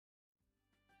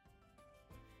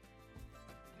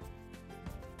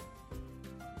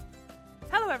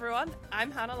everyone,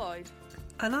 I'm Hannah Lloyd.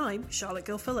 And I'm Charlotte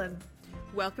Gilfillan.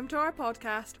 Welcome to our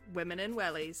podcast, Women in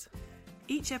Wellies.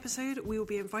 Each episode, we will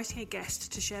be inviting a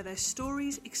guest to share their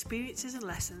stories, experiences and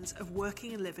lessons of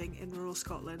working and living in rural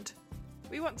Scotland.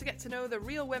 We want to get to know the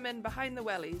real women behind the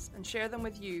wellies and share them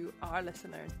with you, our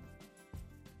listeners.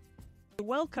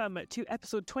 Welcome to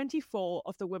episode 24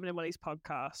 of the Women in Wellies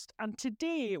podcast. And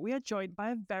today we are joined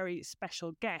by a very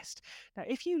special guest. Now,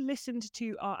 if you listened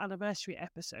to our anniversary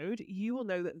episode, you will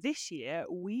know that this year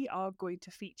we are going to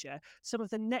feature some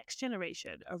of the next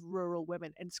generation of rural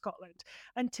women in Scotland.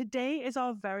 And today is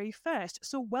our very first.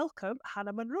 So welcome,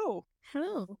 Hannah Munro.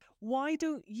 Hello. Why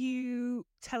don't you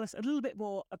tell us a little bit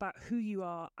more about who you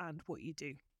are and what you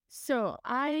do? So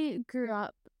I grew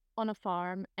up on a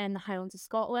farm in the Highlands of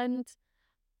Scotland.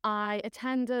 I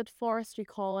attended forestry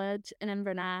college in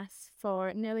Inverness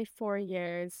for nearly 4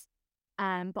 years,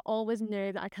 but always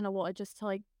knew that I kind of wanted just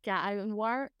to get out and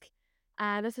work.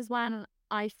 This is when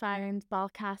I found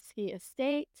Balcaskey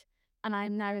Estate, and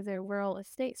I'm now the rural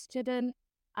estate student.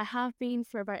 I have been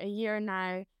for about a year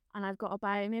now, and I've got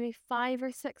about maybe 5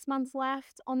 or 6 months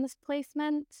left on this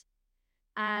placement.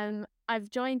 I've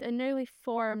joined a newly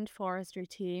formed forestry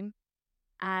team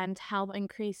and help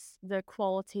increase the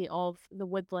quality of the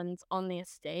woodlands on the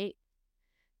estate.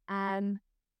 And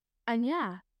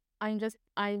yeah,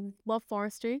 I love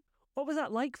forestry. What was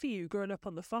that like for you growing up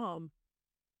on the farm?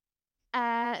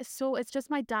 So it's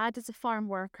just my dad is a farm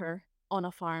worker on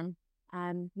a farm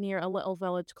near a little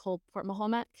village called Port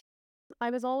Mahomet.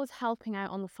 I was always helping out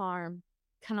on the farm,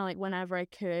 kind of whenever I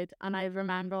could. And I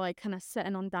remember kind of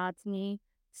sitting on dad's knee,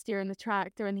 steering the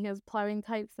tractor and he was ploughing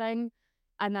type thing.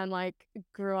 And then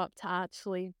grew up to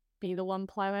actually be the one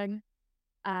ploughing.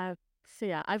 So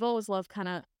yeah, I've always loved kind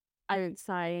of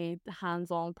outside,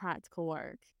 hands-on practical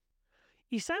work.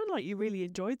 You sound like you really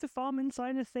enjoyed the farming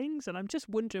side of things, and I'm just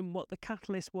wondering what the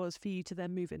catalyst was for you to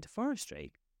then move into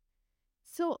forestry.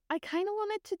 So I kind of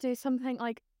wanted to do something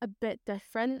a bit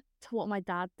different to what my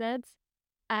dad did.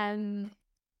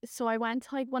 So I went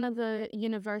to one of the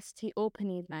university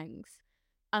open evenings.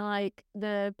 And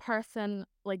the person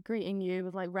greeting you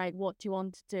was right, what do you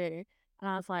want to do? And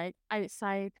I was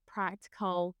outside,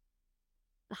 practical,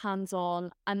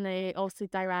 hands-on. And they also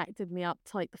directed me up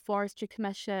to the Forestry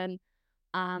Commission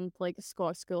and the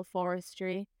Scottish School of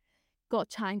Forestry. Got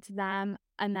chatting to them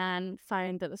and then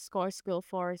found that the Scottish School of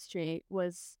Forestry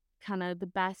was kind of the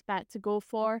best bet to go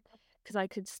for, because I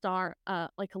could start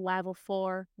at a level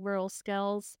 4 rural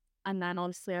skills. And then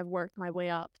obviously I've worked my way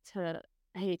up to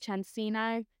HNC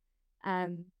now.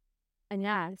 And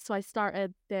yeah, so I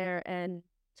started there in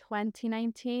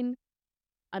 2019,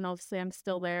 and obviously I'm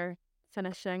still there,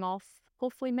 finishing off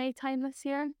hopefully May time this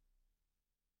year.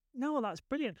 No, that's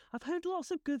brilliant. I've heard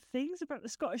lots of good things about the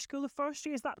Scottish School of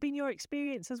Forestry. Has that been your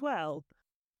experience as well?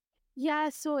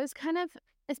 Yeah, so it's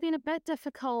been a bit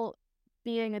difficult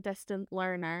being a distant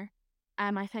learner.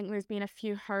 I think there's been a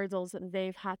few hurdles that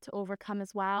they've had to overcome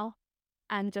as well.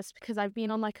 And just because I've been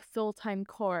on a full-time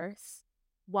course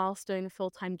whilst doing a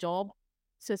full-time job.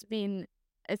 So it's been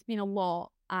a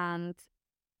lot, and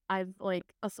I've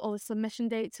all the submission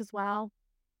dates as well.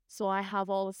 So I have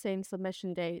all the same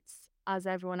submission dates as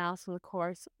everyone else on the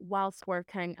course whilst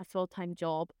working a full-time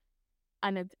job.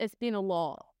 And it's been a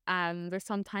lot. There's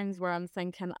some times where I'm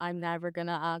thinking I'm never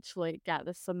gonna actually get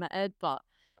this submitted, but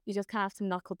you just kind of have to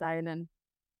knuckle down and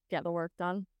get the work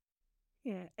done.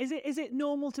 Yeah. Is it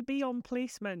normal to be on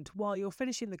placement while you're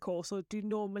finishing the course, or do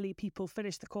normally people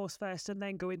finish the course first and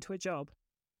then go into a job?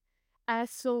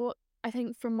 So I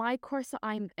think for my course that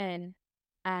I'm in,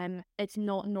 it's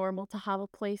not normal to have a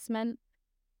placement,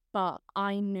 but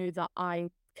I knew that I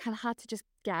kind of had to just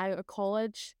get out of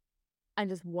college and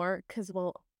just work, because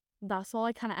that's all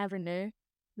I kind of ever knew,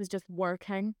 was just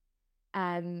working.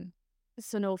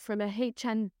 So no, for the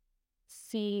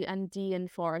HNC and D in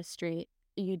forestry,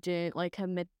 you do a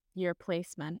mid-year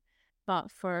placement, but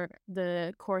for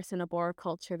the course in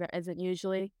arboriculture there isn't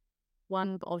usually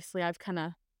one. But obviously I've kind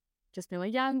of just been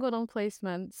yeah, I'm good on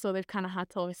placement, so they've kind of had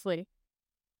to, obviously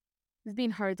there's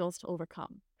been hurdles to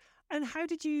overcome. And how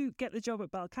did you get the job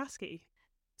at Balcaskey?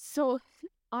 So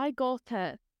I got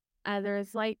it,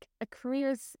 there's a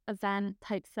careers event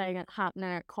type thing happening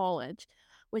at college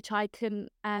which I couldn't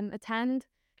attend,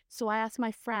 so I asked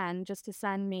my friend just to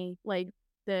send me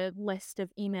the list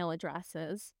of email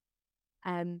addresses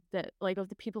that of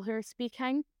the people who are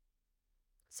speaking.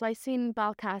 So I seen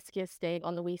Balcaskey Estate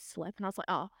on the wee slip, and I was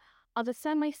oh, I'll just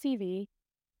send my CV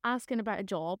asking about a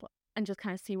job and just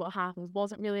kind of see what happens.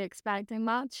 Wasn't really expecting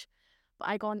much, but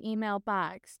I got an email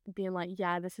back being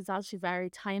yeah, this is actually very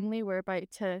timely. We're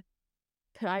about to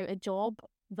put out a job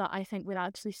that I think would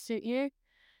actually suit you.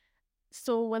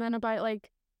 So within about it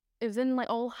was in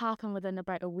all happened within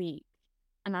about a week.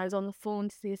 And I was on the phone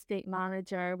to the estate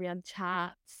manager, we had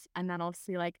chats, and then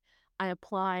obviously I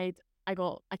applied, I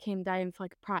came down for a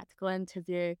practical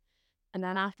interview. And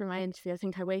then after my interview, I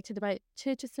think I waited about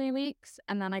 2 to 3 weeks,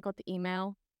 and then I got the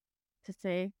email to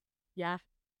say, yeah,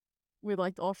 we'd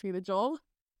like to offer you the job.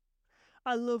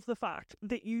 I love the fact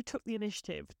that you took the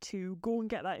initiative to go and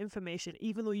get that information,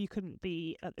 even though you couldn't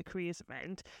be at the careers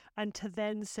event, and to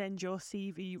then send your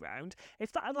CV round.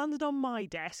 If that had landed on my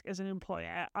desk as an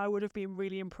employer, I would have been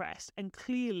really impressed. And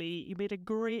clearly, you made a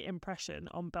great impression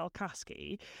on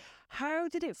Belkaski. How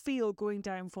did it feel going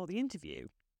down for the interview?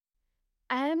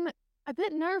 A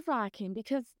bit nerve-wracking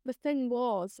because the thing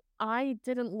was, I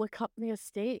didn't look up the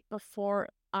estate before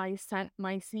I sent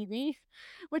my CV,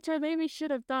 which I maybe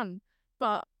should have done.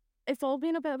 But it's all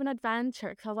been a bit of an adventure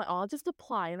because I was like, oh, I'll just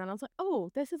apply. And then I was like, oh,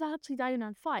 this is actually down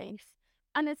in Fife.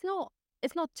 And it's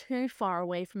not too far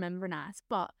away from Inverness,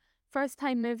 but first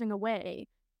time moving away,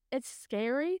 it's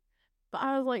scary. But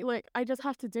I was like, look, I just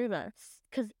have to do this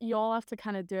because you all have to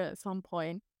kind of do it at some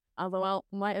point. I was like, well,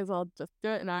 might as well just do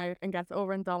it now and get it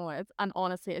over and done with. And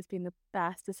honestly, it's been the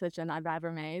best decision I've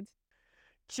ever made.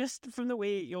 Just from the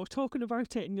way you're talking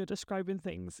about it and you're describing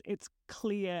things, it's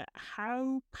clear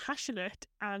how passionate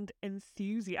and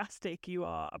enthusiastic you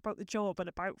are about the job and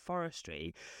about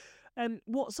forestry.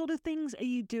 What sort of things are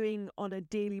you doing on a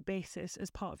daily basis as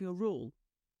part of your role?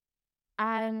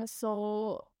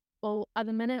 Well, at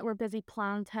the minute we're busy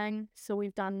planting, so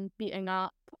we've done beating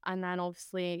up, and then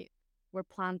obviously we're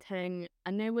planting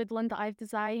a new woodland that I've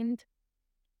designed.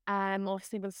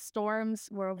 Obviously with storms,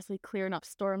 we're obviously clearing up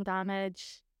storm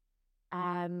damage.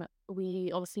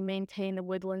 We obviously maintain the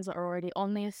woodlands that are already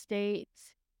on the estate.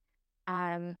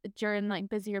 During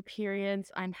busier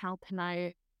periods, I'm helping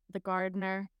out the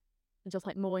gardener, just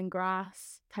mowing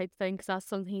grass type thing, because that's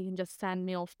something he can just send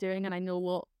me off doing, and I know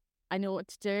what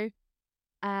to do.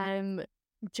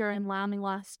 During lambing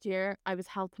last year, I was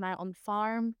helping out on the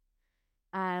farm.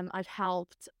 I've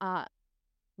helped at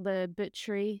the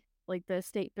butchery, the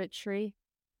estate butchery,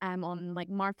 on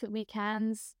market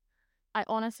weekends. I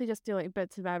honestly just do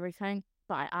bits of everything,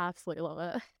 but I absolutely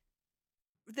love it.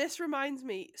 This reminds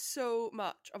me so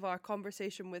much of our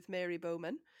conversation with Mary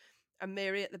Bowman. And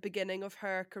Mary, at the beginning of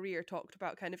her career, talked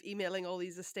about kind of emailing all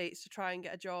these estates to try and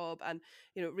get a job and,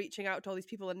 reaching out to all these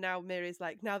people. And now Mary's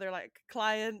now they're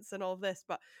clients and all this.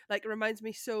 But it reminds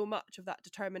me so much of that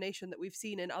determination that we've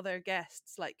seen in other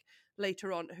guests,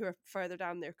 later on, who are further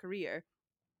down their career.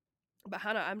 But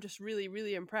Hannah, I'm just really,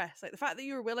 really impressed. The fact that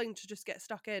you were willing to just get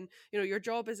stuck in, your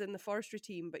job is in the forestry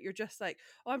team, but you're just oh,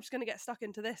 I'm just going to get stuck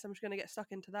into this. I'm just going to get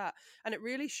stuck into that. And it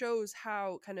really shows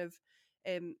how kind of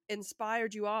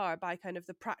inspired you are by kind of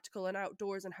the practical and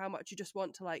outdoors and how much you just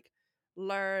want to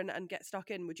learn and get stuck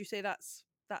in. Would you say that's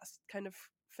kind of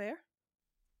fair?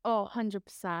 Oh,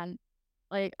 100%.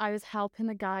 I was helping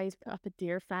the guys put up a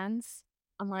deer fence.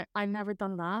 I'm like, I've never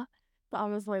done that. But I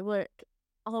was like, look,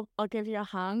 I'll give you a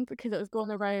hand, because it was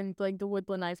going around the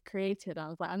woodland I've created. I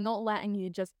was like, I'm not letting you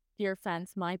just deer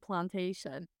fence my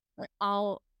plantation.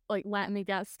 I'll let me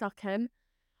get stuck in.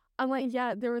 I'm like,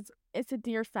 yeah, it's a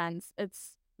deer fence.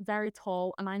 It's very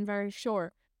tall and I'm very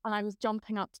short. And I was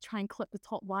jumping up to try and clip the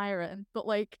top wire in. But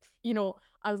I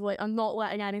was like, I'm not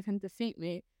letting anything defeat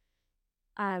me.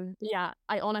 Yeah,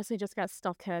 I honestly just get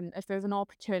stuck in. If there's an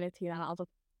opportunity, then I'll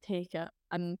just take it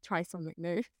and try something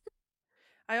new.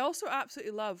 I also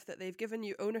absolutely love that they've given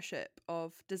you ownership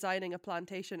of designing a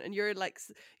plantation, and you're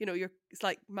it's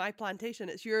like my plantation,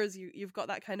 it's yours. You've got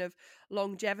that kind of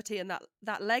longevity and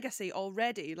that legacy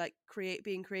already,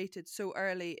 being created so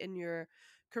early in your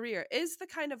career. Is the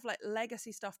kind of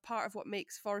legacy stuff part of what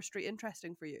makes forestry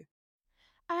interesting for you?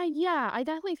 Yeah, I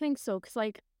definitely think so.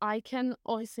 Because I can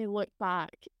obviously look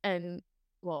back in,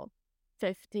 well,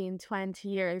 15, 20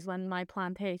 years when my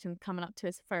plantation's coming up to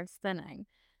its first thinning,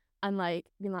 and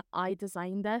being like, I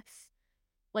designed this.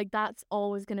 That's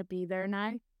always going to be there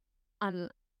now,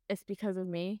 and it's because of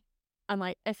me.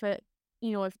 And if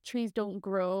trees don't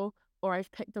grow, or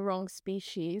I've picked the wrong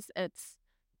species, it's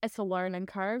a learning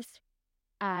curve.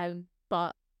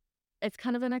 But it's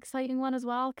kind of an exciting one as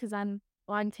well, because then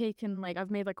I'm taking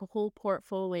I've made a whole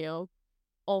portfolio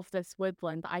of this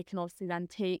woodland that I can obviously then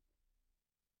take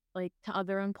to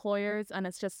other employers, and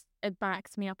it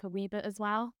backs me up a wee bit as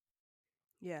well.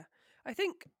 Yeah. I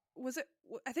think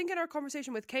I think in our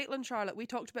conversation with Caitlin Charlotte, we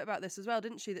talked a bit about this as well,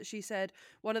 didn't she? That she said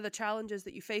one of the challenges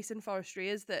that you face in forestry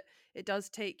is that it does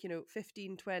take,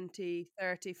 15, 20,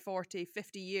 30, 40,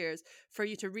 50 years for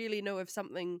you to really know if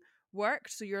something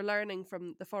worked. So you're learning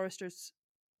from the foresters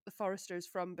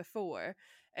from before,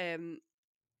 and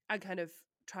kind of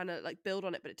trying to like build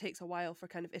on it, but it takes a while for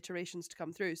kind of iterations to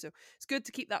come through. So it's good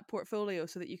to keep that portfolio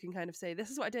so that you can kind of say, this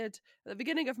is what I did at the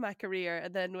beginning of my career.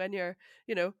 And then when you're,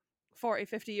 40,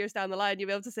 50 years down the line, you'll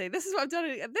be able to say, this is what I've done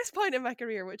at this point in my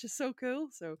career, which is so cool.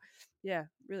 So yeah,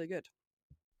 really good.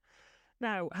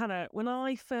 Now, Hannah, when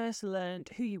I first learned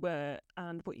who you were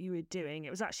and what you were doing, it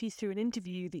was actually through an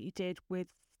interview that you did with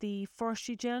the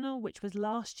Forestry Journal, which was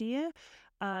last year.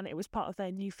 And it was part of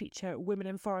their new feature, Women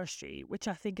in Forestry, which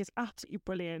I think is absolutely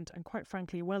brilliant and quite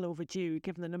frankly well overdue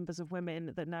given the numbers of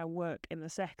women that now work in the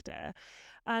sector.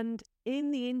 And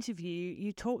in the interview,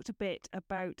 you talked a bit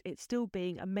about it still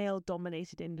being a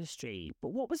male-dominated industry. But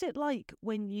what was it like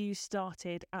when you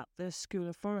started at the School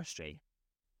of Forestry?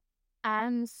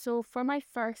 So for my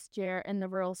first year in the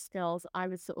rural skills, I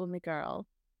was the only girl.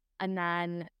 And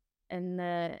then in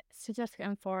the certificate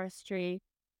in forestry,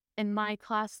 in my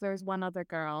class, there's one other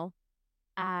girl.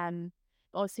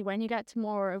 Obviously, when you get to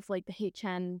more of like the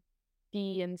HND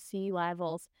and C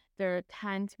levels, there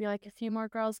tend to be like a few more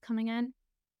girls coming in.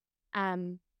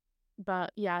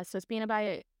 But yeah, so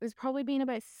it's probably been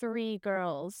about 3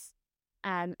 girls,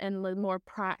 in the more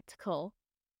practical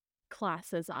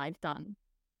classes I've done.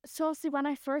 So obviously when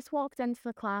I first walked into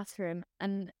the classroom,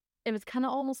 and it was kind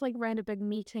of almost like around a big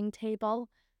meeting table,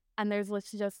 and there's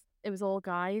literally it was all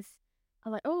guys.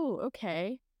 I'm like, oh,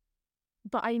 okay.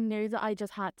 But I knew that I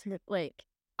just had to, like,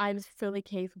 I was fully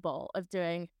capable of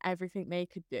doing everything they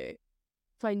could do.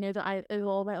 So I knew that it was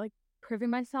all about like proving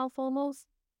myself almost.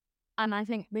 And I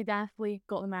think they definitely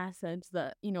got the message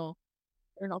that, they're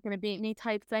not going to beat me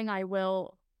type thing. I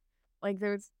will, like,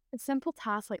 there's a simple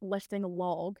task like lifting a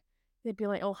log. They'd be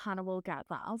like, oh, Hannah will get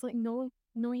that. I was like, no,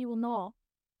 you will not.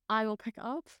 I will pick it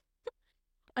up.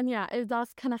 And yeah,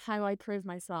 that's kind of how I prove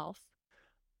myself.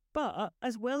 But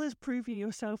as well as proving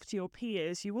yourself to your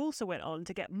peers, you also went on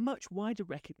to get much wider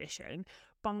recognition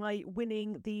by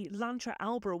winning the Lantra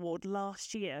Alba Award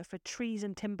last year for Trees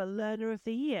and Timber Learner of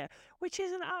the Year, which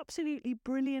is an absolutely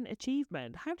brilliant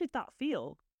achievement. How did that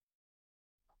feel?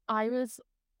 I was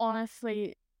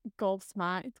honestly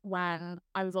gobsmacked when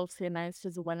I was obviously announced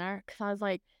as a winner, because I was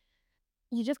like,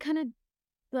 you just kind of,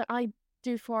 that I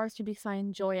do forestry because I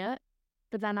enjoy it,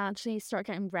 but then actually start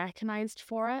getting recognised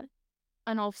for it.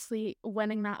 And obviously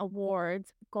winning that award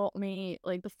got me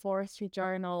like the Forestry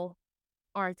Journal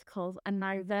articles, and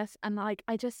now this, and like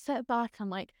I just sit back and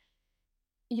like,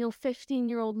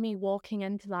 15-year-old me walking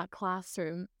into that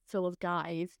classroom full of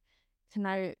guys to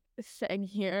now sitting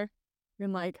here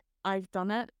and like, I've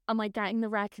done it, and like getting the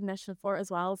recognition for it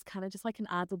as well is kind of just like an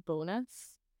added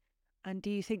bonus. And do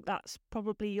you think that's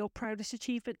probably your proudest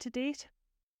achievement to date?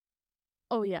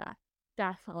 Oh yeah,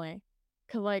 definitely.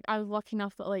 Cause like I was lucky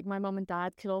enough that like my mum and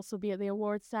dad could also be at the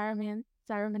awards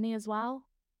ceremony as well.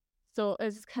 So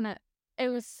it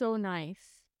was so nice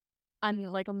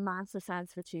and like a massive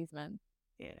sense of achievement.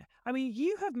 Yeah. I mean,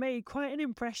 you have made quite an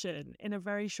impression in a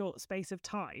very short space of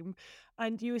time.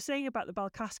 And you were saying about the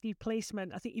Balkaski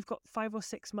placement, I think you've got 5 or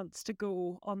 6 months to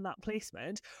go on that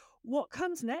placement. What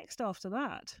comes next after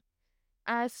that?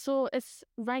 So it's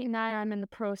right now I'm in the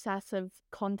process of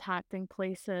contacting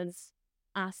places,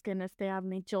 asking if they have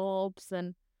any jobs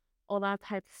and all that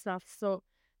type of stuff. So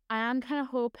I am kind of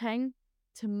hoping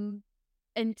to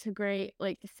integrate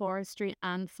like the forestry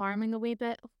and farming a wee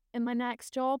bit in my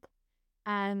next job.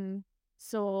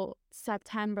 So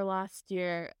September last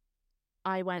year,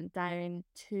 I went down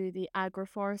to the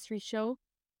agroforestry show,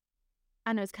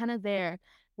 and it was kind of there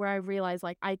where I realized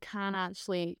like I can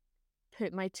actually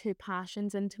put my 2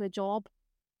 passions into a job.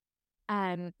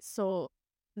 So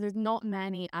there's not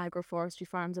many agroforestry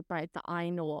farms about that I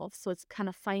know of. So it's kind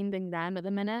of finding them at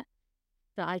the minute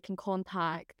that I can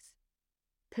contact,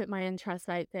 put my interest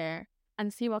out there,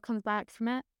 and see what comes back from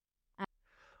it.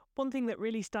 One thing that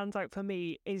really stands out for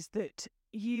me is that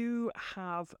you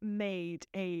have made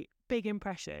a big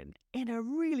impression in a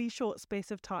really short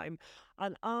space of time.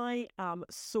 And I am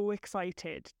so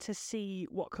excited to see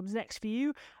what comes next for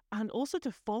you and also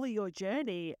to follow your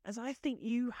journey, as I think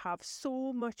you have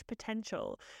so much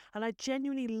potential. And I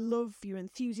genuinely love your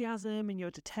enthusiasm and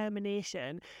your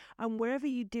determination. And wherever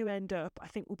you do end up, I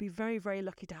think we'll be very, very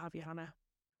lucky to have you, Hannah.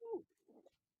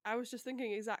 I was just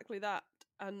thinking exactly that,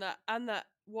 and that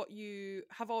what you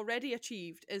have already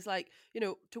achieved is like,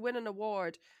 to win an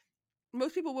award.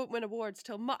 Most people won't win awards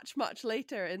till much, much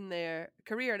later in their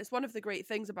career, and it's one of the great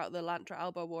things about the Lantra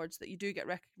Alba Awards that you do get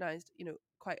recognised,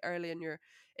 quite early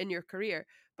in your career.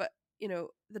 But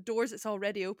the doors it's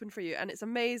already open for you, and it's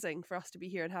amazing for us to be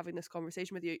here and having this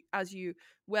conversation with you. As you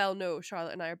well know,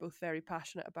 Charlotte and I are both very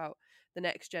passionate about the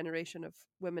next generation of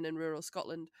women in rural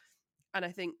Scotland. And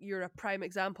I think you're a prime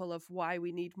example of why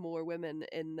we need more women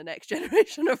in the next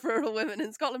generation of rural women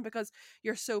in Scotland, because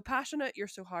you're so passionate, you're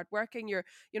so hardworking,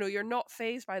 you're not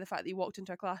fazed by the fact that you walked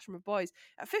into a classroom of boys.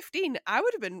 At 15, I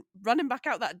would have been running back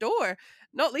out that door,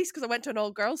 not least because I went to an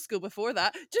all-girls school before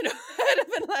that. Do you know, I'd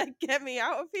have been like, get me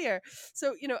out of here.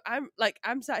 So,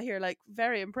 I'm sat here like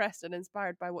very impressed and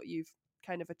inspired by what you've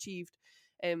kind of achieved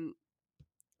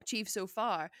so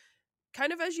far.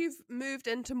 Kind of as you've moved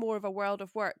into more of a world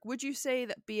of work, would you say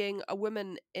that being a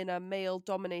woman in a male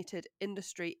dominated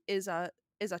industry is a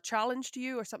challenge to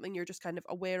you, or something you're just kind of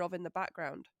aware of in the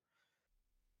background?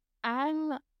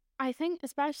 Um, I think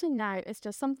especially now, it's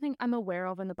just something I'm aware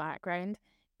of in the background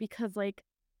because like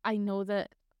I know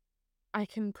that I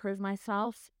can prove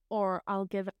myself or I'll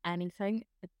give anything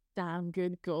a damn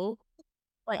good go.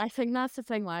 Like I think that's the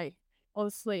thing, like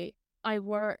obviously I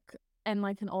work in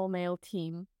like an all male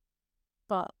team,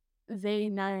 but they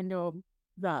now know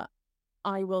that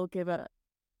I will give it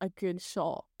a good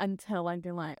shot until I'm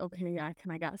being like, okay, yeah,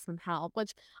 can I get some help?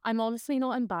 Which I'm honestly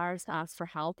not embarrassed to ask for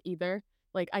help either.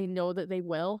 Like I know that they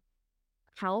will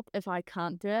help if I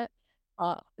can't do it,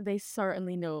 but they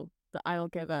certainly know that I'll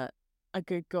give it a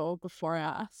good go before I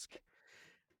ask.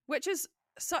 Which is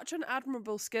such an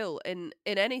admirable skill in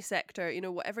any sector,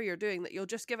 whatever you're doing, that you'll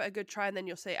just give it a good try, and then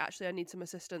you'll say, actually, I need some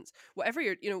assistance. Whatever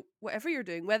you're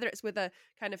doing, whether it's with a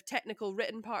kind of technical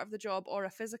written part of the job or a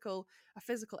physical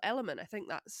element. I think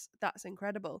that's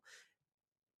incredible.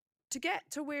 To get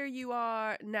to where you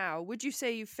are now, would you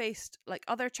say you've faced like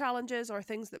other challenges or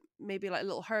things that maybe like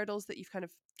little hurdles that you've kind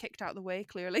of kicked out of the way,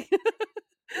 clearly?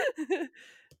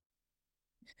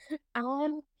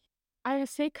 Um, I would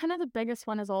say kind of the biggest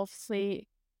one is obviously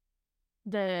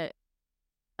the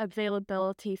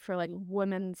availability for like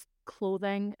women's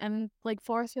clothing and like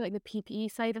forestry, like the PPE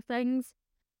side of things.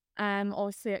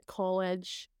 Obviously at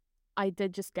college, I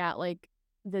did just get like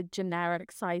the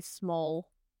generic size small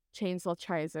chainsaw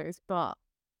trousers, but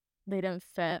they didn't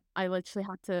fit. I literally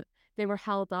had to. They were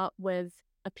held up with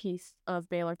a piece of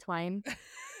baler twine,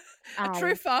 A true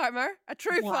and farmer, a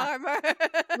true yeah, farmer.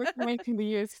 which twine can be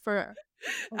used for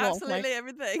a lot of like. Absolutely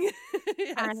everything.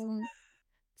 Yes.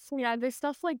 So yeah, there's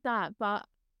stuff like that. But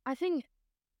I think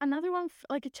another one,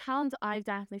 like a challenge I've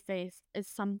definitely faced, is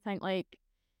something like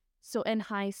so in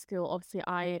high school. Obviously,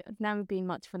 I've never been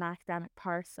much of an academic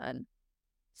person,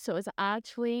 so it's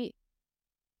actually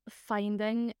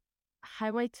finding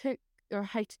how I took or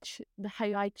how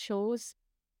I chose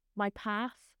my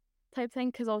path type thing.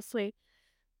 Because obviously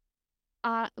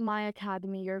at my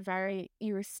academy,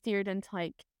 you were steered into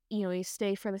like, you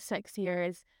stay for the 6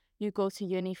 years, you go to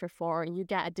uni for 4, you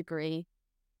get a degree,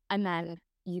 and then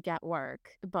you get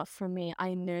work. But for me,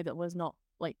 I knew that was not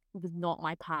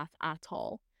my path at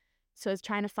all. So I was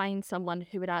trying to find someone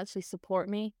who would actually support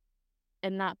me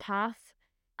in that path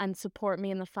and support me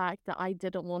in the fact that I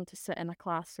didn't want to sit in a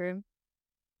classroom.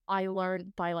 I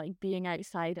learned by like being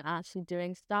outside and actually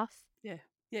doing stuff. Yeah.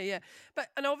 Yeah, yeah.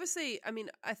 And obviously, I mean,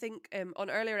 I think on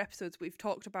earlier episodes, we've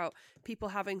talked about people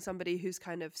having somebody who's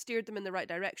kind of steered them in the right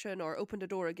direction or opened a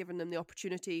door or given them the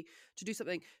opportunity to do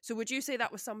something. So would you say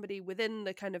that was somebody within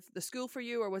the kind of the school for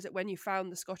you, or was it when you found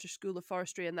the Scottish School of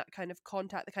Forestry and that kind of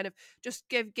contact that kind of just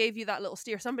gave you that little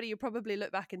steer? Somebody you probably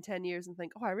look back in 10 years and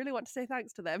think, oh, I really want to say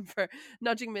thanks to them for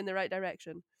nudging me in the right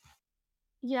direction.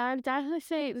 Yeah, I'd definitely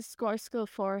say the Scottish School of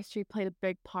Forestry played a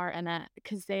big part in it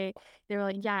because they were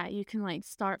like, yeah, you can like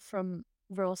start from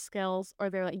rural skills,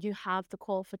 or they're like, you have the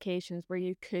qualifications where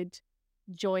you could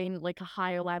join like a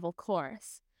higher level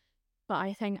course. But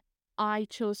I think I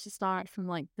chose to start from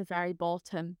like the very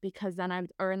bottom because then I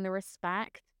would earn the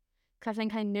respect. Because I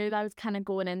think I knew that I was kind of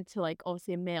going into like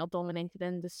obviously a male dominated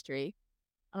industry,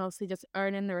 and obviously just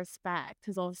earning the respect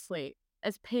is obviously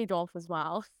it's paid off as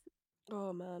well.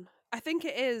 Oh man. I think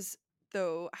it is,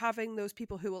 though, having those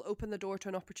people who will open the door to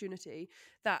an opportunity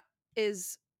that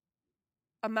is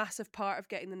a massive part of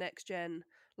getting the next gen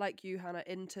like you, Hannah,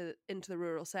 into the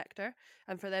rural sector.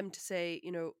 And for them to say,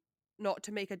 not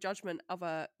to make a judgment of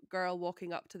a girl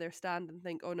walking up to their stand and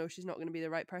think, oh no, she's not going to be the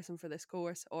right person for this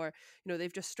course, or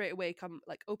they've just straight away come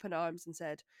like open arms and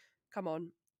said, come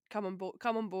on, come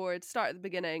on board, start at the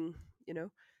beginning, you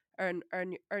know earn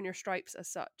your stripes as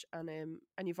such. And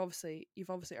you've obviously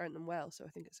earned them well. So I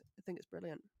think it's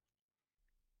brilliant.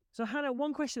 So, Hannah,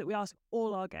 one question that we ask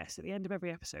all our guests at the end of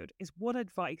every episode is, what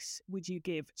advice would you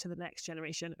give to the next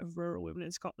generation of rural women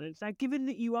in Scotland? Now, given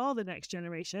that you are the next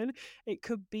generation, it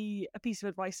could be a piece of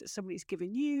advice that somebody's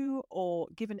given you, or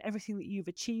given everything that you've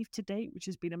achieved to date, which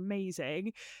has been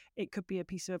amazing, it could be a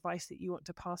piece of advice that you want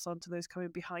to pass on to those coming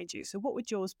behind you. So what would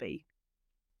yours be?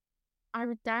 I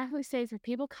would definitely say for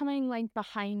people coming like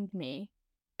behind me,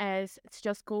 is to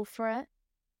just go for it.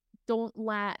 Don't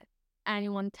let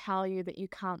anyone tell you that you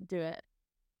can't do it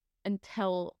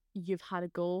until you've had a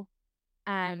go.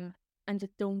 And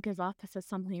just don't give up if it's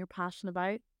something you're passionate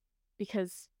about.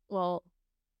 Because, well,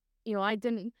 I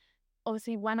didn't,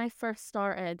 obviously, when I first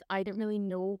started, I didn't really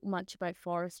know much about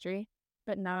forestry,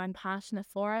 but now I'm passionate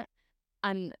for it.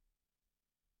 And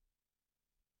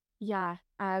yeah,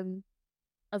 as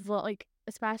well, like,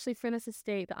 especially for this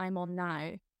estate that I'm on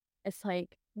now, it's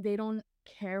like they don't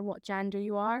care what gender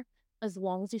you are, as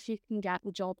long as if you can get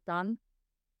the job done,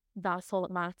 that's all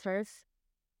that matters.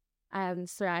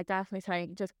 So yeah, I definitely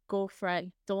think just go for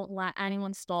it. Don't let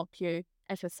anyone stop you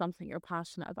if it's something you're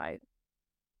passionate about.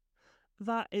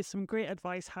 That is some great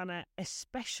advice, Hannah,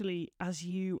 especially as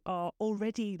you are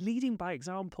already leading by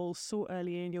example so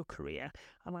early in your career.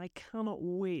 And I cannot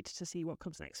wait to see what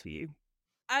comes next for you.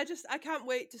 I can't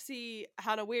wait to see,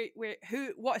 Hannah,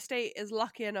 what estate is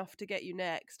lucky enough to get you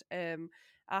next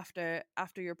after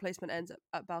your placement ends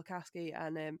at Balcaskey,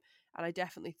 and I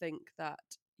definitely think that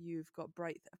you've got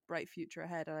bright future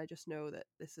ahead, and I just know that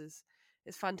it's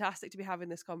fantastic to be having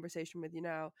this conversation with you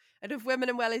now. And if Women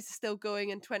in Wellies is still going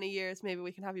in 20 years, maybe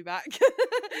we can have you back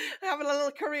having a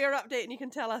little career update, and you can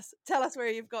tell us where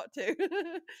you've got to.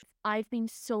 I've been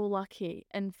so lucky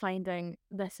in finding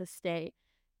this estate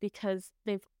because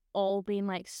they've all been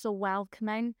like so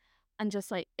welcoming, and just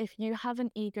like if you have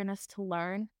an eagerness to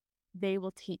learn, they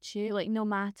will teach you, like no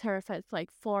matter if it's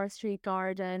like forestry,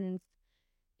 gardens,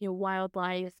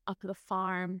 wildlife, up at the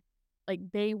farm, like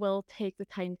they will take the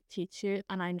time to teach you.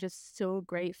 And I'm just so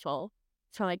grateful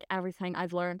for like everything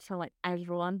I've learned from like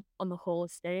everyone on the whole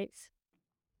estate.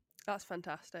 That's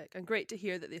fantastic, and great to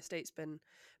hear that the estate's been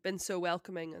so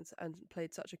welcoming and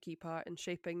played such a key part in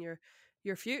shaping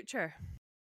your future.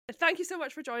 Thank you so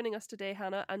much for joining us today,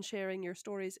 Hannah, and sharing your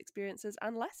stories, experiences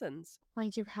and lessons.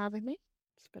 Thank you for having me.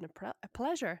 It's been a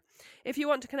pleasure. If you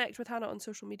want to connect with Hannah on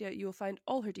social media, you will find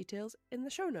all her details in the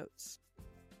show notes.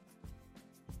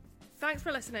 Thanks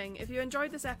for listening. If you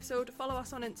enjoyed this episode, follow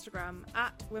us on Instagram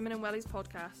at Women in Wellies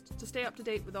Podcast to stay up to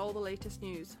date with all the latest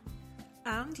news.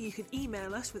 And you can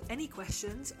email us with any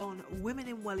questions on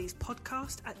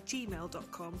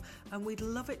womeninwelliespodcast@gmail.com, and we'd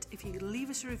love it if you could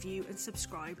leave us a review and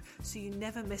subscribe so you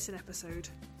never miss an episode.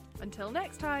 Until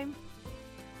next time.